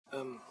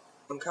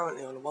I'm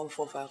currently on a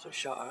 1/4000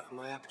 shutter and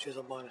my aperture's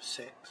on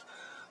 -6.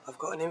 I've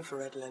got an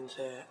infrared lens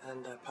here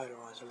and a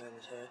polarizer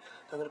lens here.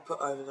 So I'm going to put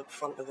over the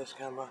front of this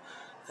camera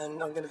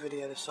and I'm going to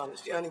video the sun.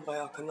 It's the only way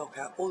I can knock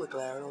out all the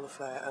glare and all the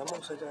flare. And I'm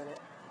also doing it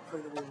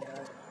through the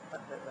window,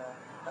 that bit there,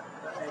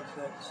 that edge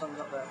there, the sun's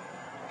up there.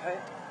 Okay?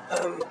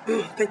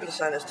 People are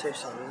saying there's two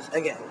suns.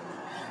 Again,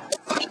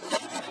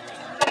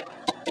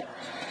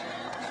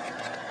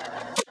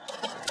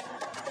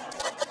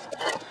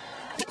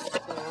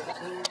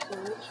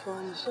 let's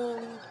find the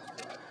sun.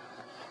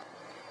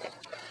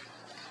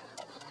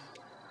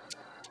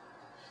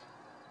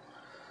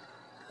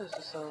 There's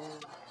the sun.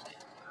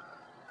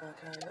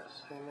 Okay,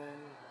 let's zoom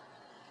in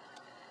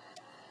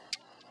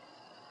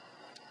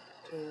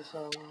to the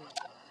sun.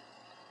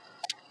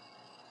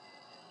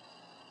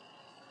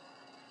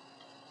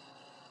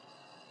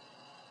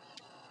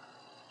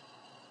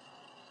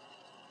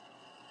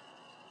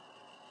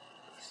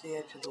 It's the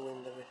edge of the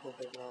window before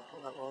people ask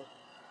what that was.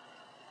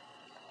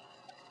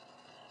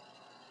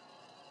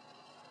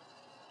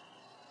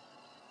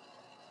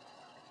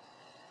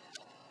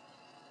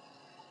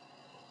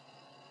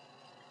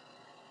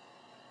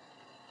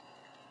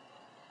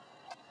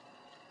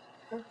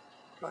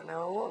 Right,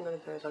 now what I'm going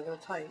to do is I'm going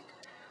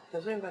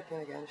to zoom back in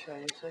again and show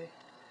you, see,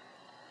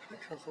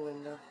 reflection off the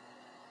window.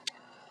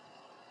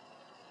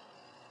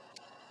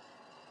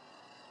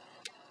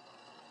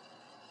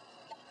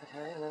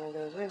 Okay, and then I'm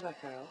going to zoom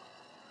back out,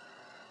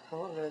 and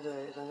what I'm going to do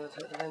is I'm going to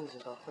take the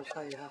lenses off and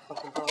show you how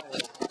fucking bright it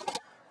is.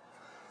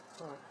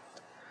 Right,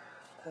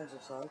 there's the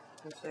sun,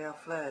 you can see how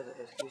flared it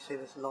is, can you see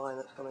this line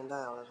that's coming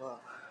down as well?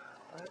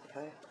 Right,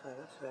 okay, so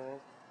let's zoom in.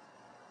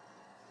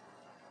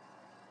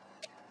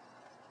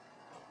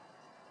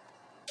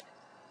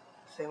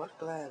 See how much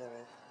glare there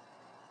is?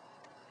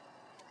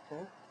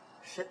 Yeah?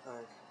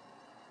 Shitloads.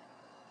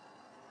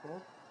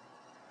 Yeah?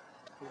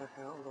 And back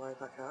out, all the way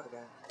back out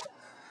again.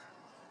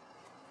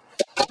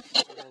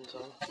 Put the lens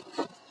on.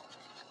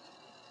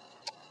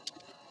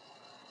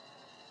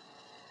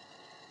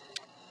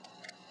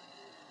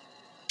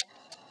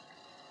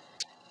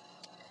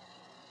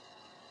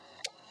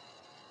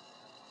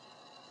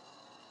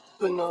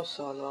 But no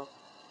solo.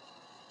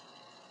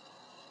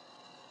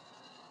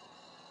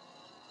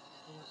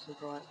 Nice and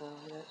bright now,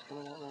 yeah, it's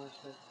coming out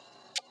nicely.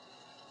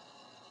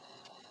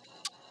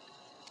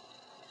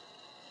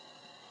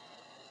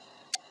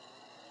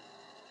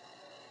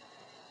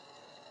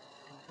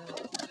 Okay,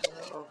 turn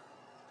that off.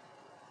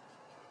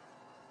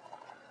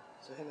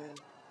 Zoom in.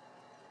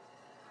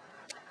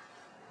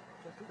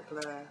 Look at the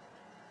glare.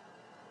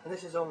 And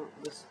this is on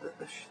the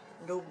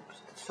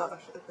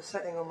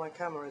setting on my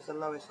camera is the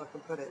lowest I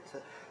can put it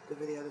to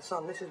video the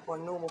sun. This is why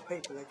normal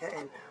people are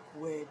getting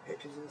weird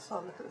pictures of the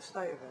sun. Look at the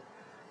state of it.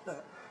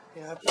 Look,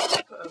 you know,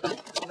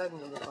 put a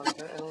lens on the front of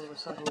it and all of a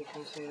sudden you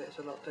can see that it's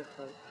a lot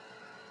different.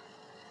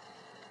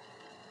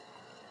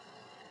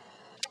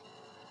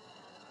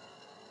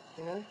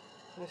 You know?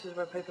 And this is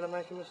where people are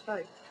making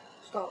mistakes.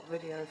 Start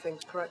videoing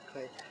things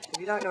correctly. If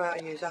you don't know how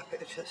to use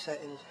aperture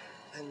settings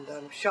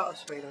and shutter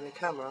speed on your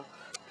camera,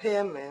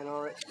 PM me and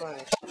I'll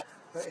explain.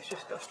 But it's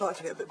just starting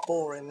to get a bit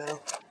boring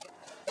now.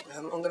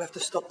 I'm going to have to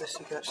stop this so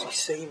you can actually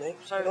see me.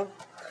 So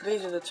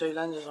these are the two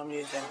lenses I'm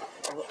using.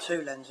 I've got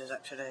two lenses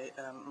actually.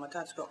 My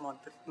dad's got my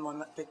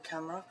big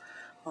camera.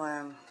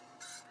 My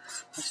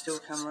still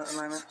camera at the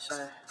moment,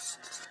 so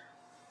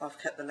I've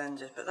kept the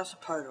lenses. But that's a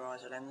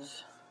polarizer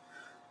lens.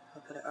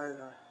 I'll put it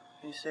over.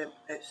 Can you see it?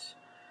 It's...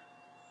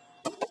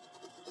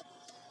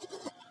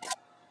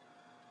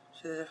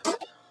 See the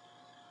difference?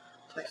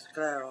 Takes the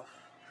glare off.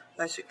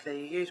 Basically,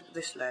 you use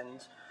this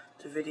lens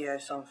to video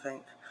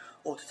something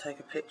or to take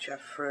a picture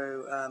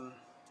through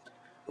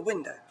the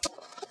window.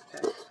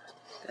 Okay,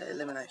 it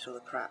eliminates all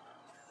the crap.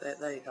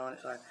 There you go on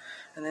its own.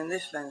 And then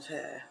this lens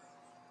here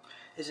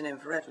is an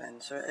infrared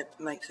lens, so it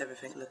makes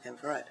everything look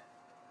infrared.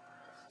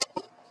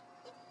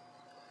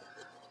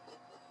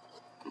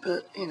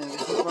 But you know,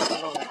 it's not much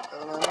light at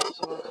the moment,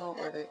 so I can't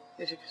really.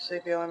 As you can see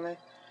behind me,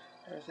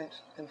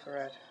 everything's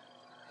infrared.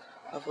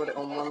 I've got it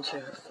on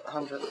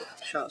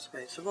 1/200 shutter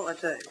speed. So what I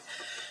do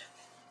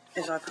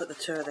is I put the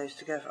two of these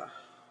together.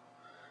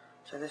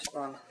 So this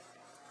one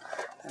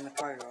and the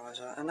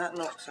polarizer, and that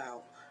knocks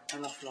out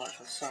enough light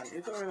for the sun.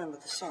 You've got to remember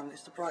the sun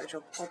is the brightest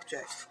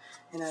object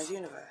in our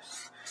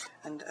universe.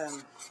 And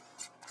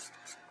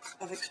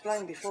I've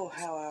explained before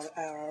how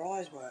our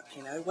eyes work.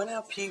 You know, when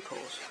our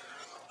pupils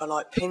are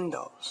like pin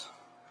dots,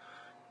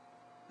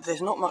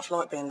 there's not much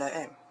light being let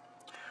in.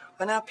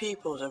 When our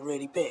pupils are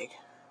really big,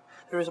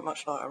 there isn't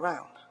much light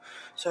around.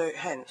 So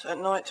hence, at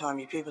night time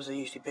your pupils are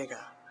usually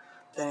bigger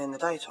than in the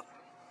daytime.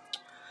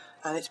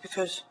 And it's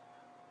because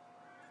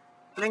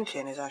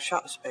blinking is our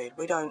shutter speed.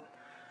 We don't...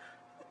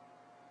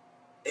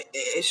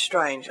 It's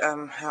strange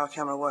how a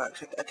camera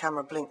works. A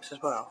camera blinks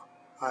as well.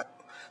 Right?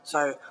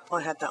 So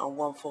I had that on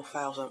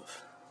 1/4000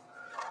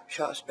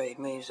 shutter speed,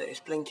 means that it's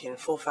blinking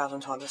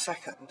 4,000 times a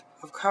second.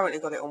 I've currently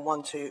got it on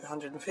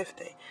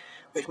 1/250,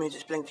 which means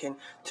it's blinking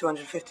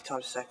 250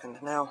 times a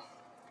second. Now,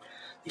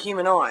 the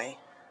human eye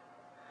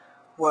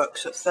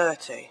works at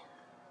 30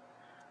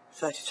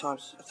 30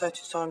 times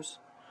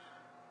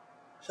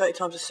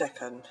a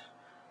second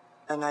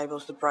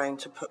enables the brain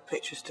to put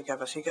pictures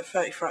together. So you get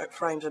 30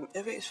 frames,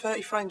 if it's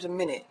 30 frames a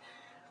minute,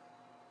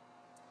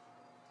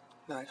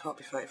 no, it can't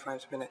be 30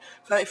 frames a minute.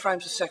 30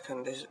 frames a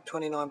second is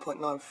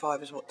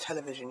 29.95 is what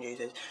television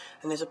uses.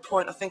 And there's a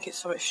point, I think it's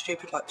something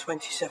stupid like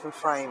 27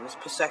 frames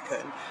per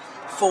second,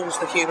 fools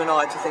the human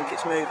eye to think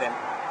it's moving.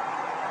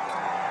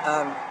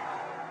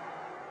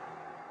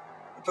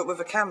 But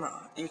with a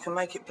camera, you can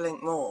make it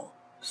blink more,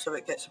 so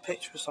it gets a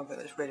picture of something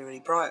that's really,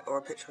 really bright, or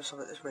a picture of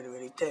something that's really,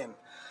 really dim.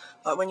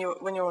 Like when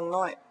you're on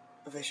night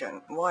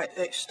vision, why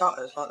it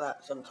stutters like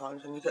that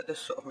sometimes, and you get this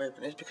sort of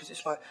movement, is because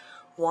it's like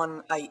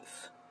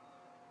 1/8,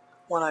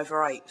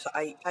 1/8, so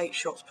 8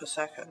 shots per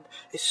second.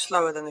 It's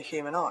slower than the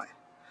human eye,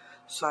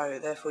 so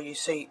therefore you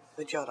see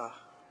the judder.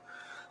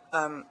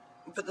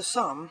 But the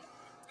sun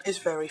is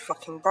very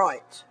fucking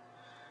bright,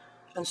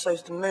 and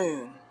so's the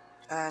moon,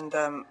 and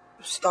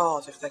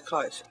stars if they're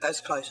close,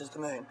 as close as the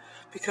moon,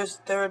 because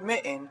they're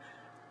emitting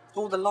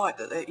all the light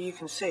that you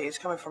can see is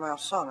coming from our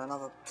sun and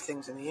other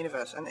things in the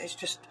universe, and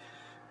it's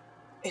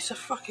a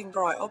fucking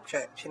bright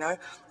object, you know.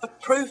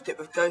 I've proved it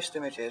with ghost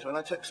images when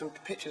I took some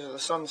pictures of the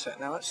sunset.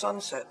 Now at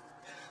sunset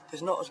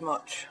there's not as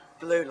much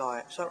blue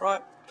light, is that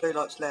right? Blue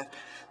light's left,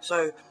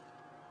 so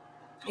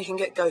you can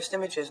get ghost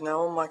images.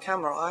 Now on my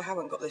camera I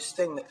haven't got this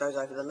thing that goes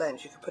over the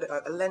lens. You can put it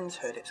over a lens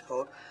hood, it's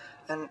called,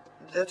 and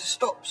they're to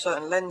stop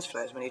certain lens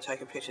flares when you're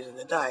taking pictures in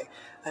the day,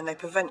 and they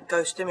prevent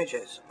ghost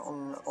images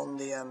on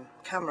the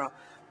camera.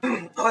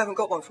 I haven't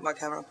got one for my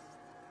camera.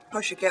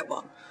 I should get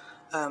one,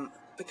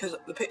 because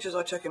the pictures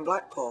I took in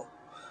Blackpool,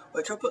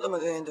 which I'll put them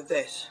at the end of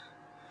this,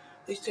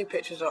 these two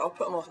pictures, I'll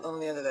put them off on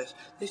the end of this,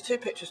 these two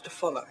pictures to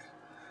follow,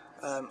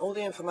 all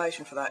the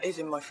information for that is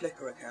in my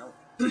Flickr account.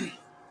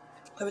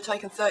 They were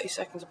taken 30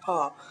 seconds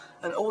apart,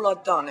 and all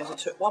I'd done is I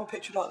took one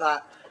picture like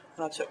that,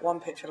 and I took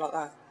one picture like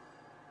that.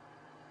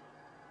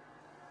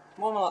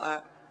 One like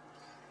that,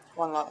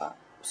 one like that.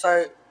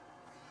 So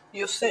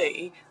you'll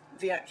see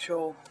the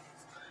actual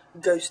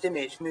ghost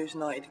image moves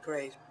 90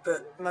 degrees,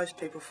 but most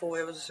people thought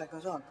it was a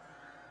second sun.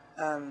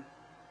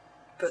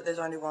 But there's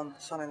only one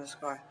sun in the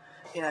sky.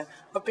 You know,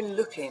 I've been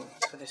looking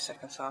for this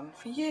second sun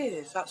for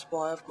years. That's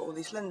why I've got all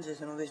these lenses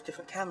and all these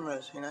different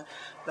cameras, you know,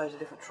 loads of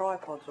different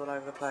tripods all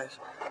over the place.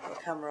 Got a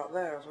camera up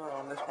there as well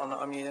on this one that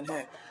I'm using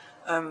here,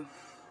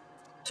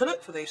 to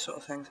look for these sort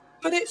of things.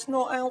 But it's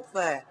not out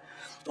there.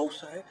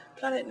 Also,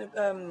 Comet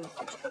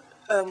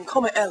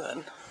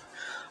Ellen,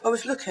 I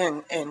was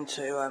looking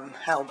into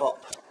Hale-Bopp,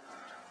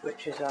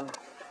 which is a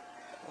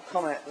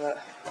comet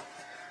that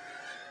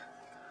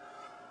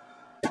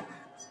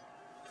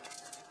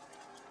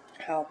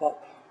Hale-Bopp,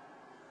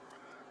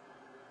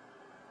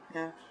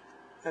 yeah,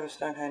 over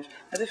Stonehenge.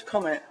 Now this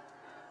comet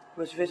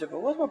was visible.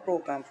 Where's my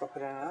broadband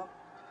dropping in and out?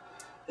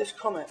 This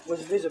comet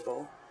was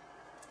visible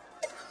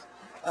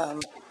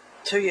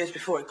 2 years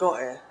before it got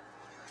here,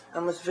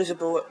 and was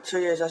visible 2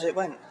 years as it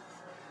went.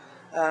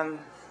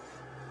 Can't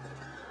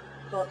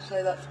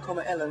say that for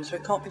Comet Ellen, so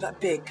it can't be that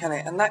big, can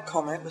it? And that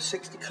comet was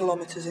 60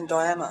 kilometres in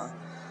diameter.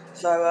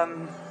 So,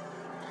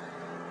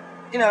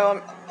 you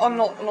know, I'm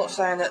not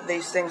saying that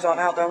these things aren't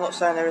out there. I'm not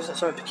saying there isn't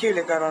something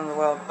peculiar going on in the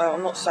world.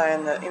 I'm not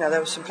saying that, you know, there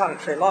was some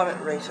planetary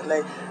alignment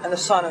recently, and the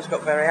sun has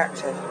got very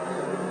active.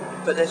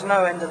 But there's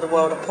no end of the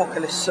world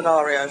apocalypse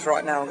scenarios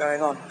right now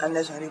going on, and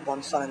there's only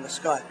one sun in the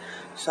sky.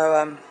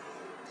 So,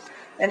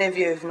 any of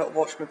you who've not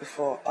watched me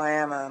before, I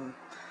am,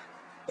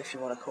 if you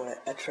want to call it,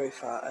 a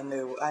truther, a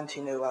new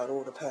anti-New World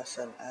Order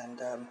person, and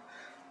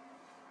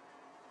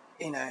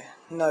you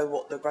know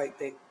what the great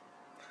big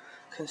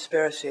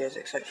conspiracy is,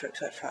 etc.,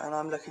 etc. And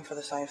I'm looking for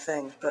the same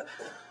things, but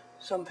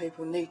some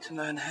people need to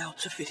learn how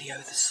to video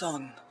the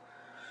sun.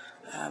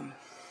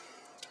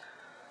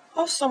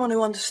 Ask someone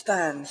who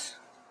understands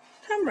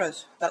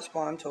cameras. That's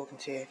why I'm talking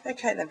to you.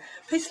 Okay then,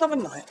 peace, love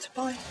and light.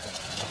 Bye.